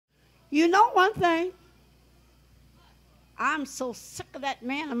You know one thing? I'm so sick of that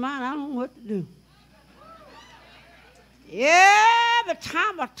man of mine, I don't know what to do. Every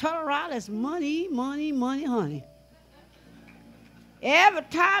time I turn around, it's money, money, money, honey. Every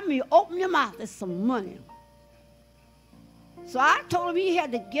time you open your mouth, there's some money. So I told him he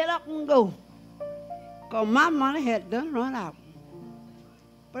had to get up and go, because my money had done run out.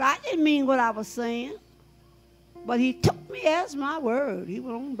 But I didn't mean what I was saying. But he took me as my word. He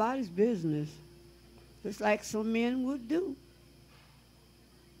went on about his business, just like some men would do.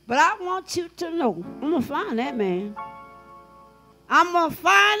 But I want you to know, I'm going to find that man. I'm going to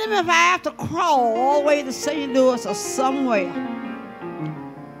find him if I have to crawl all the way to St. Louis or somewhere.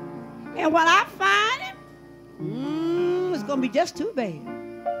 And when I find him, it's going to be just too bad.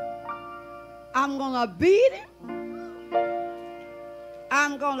 I'm going to beat him.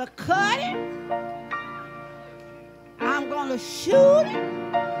 I'm going to cut him. I'm going to shoot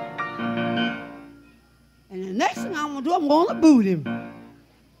him. And the next thing I'm going to do, I'm going to boot him.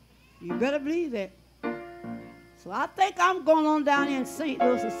 You better believe that. So I think I'm going on down here in St.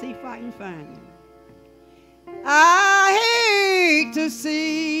 Louis to see if I can find him. I hate to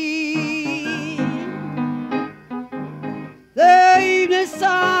see the evening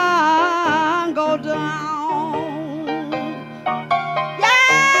sun go down. Yes,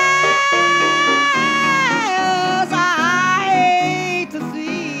 I hate to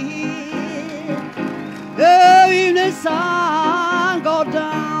see the evening sun go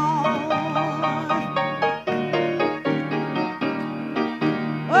down.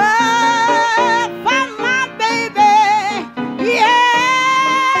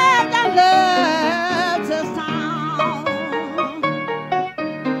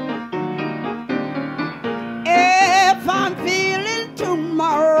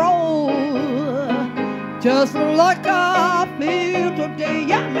 Just like I feel today,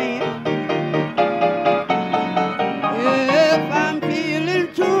 yeah, man. If I'm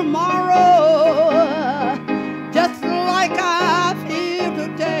feeling tomorrow, just like I feel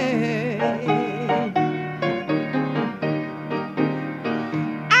today,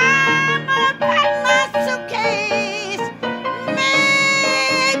 I'm gonna pack my suitcase,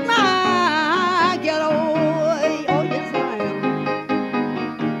 make my getaway. Oh, yes, I am.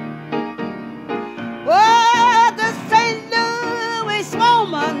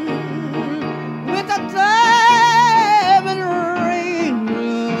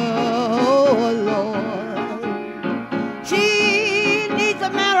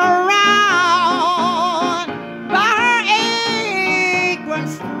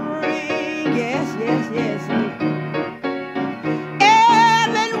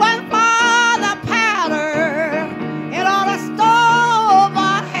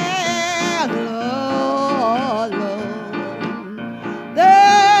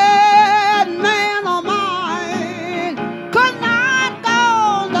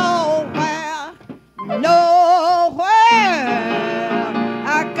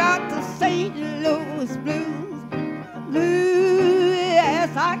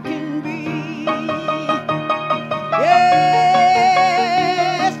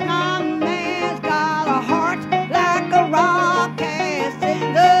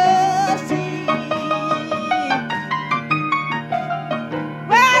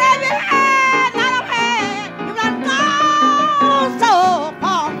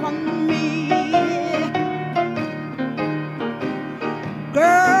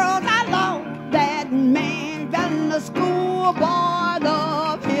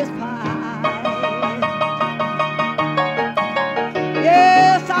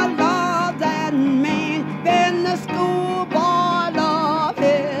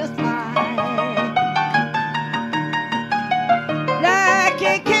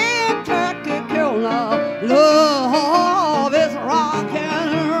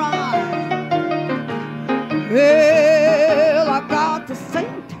 Well, I got to St.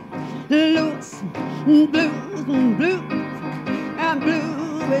 Louis blues and blues and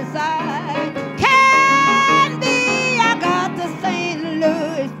blue as I can be. I got the St.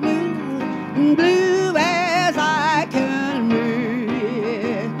 Louis blues and blue as I can be.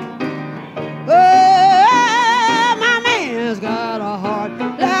 Oh, my man's got a heart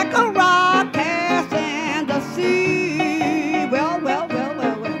like a rock cast in the sea. Well, well, well,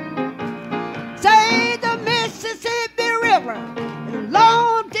 well, well. Say the Mississippi River is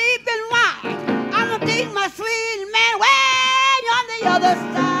long, deep, and wide. I'm gonna take my sweet man way on the other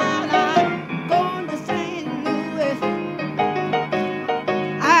side. I'm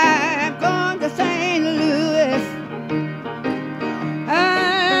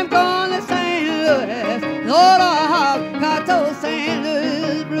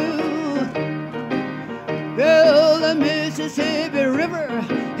Mississippi River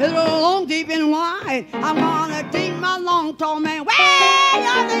is long, deep, and wide. I'm gonna take my long, tall man way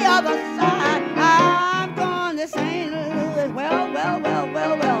on the other side. I'm going to St. Louis. Well, well, well.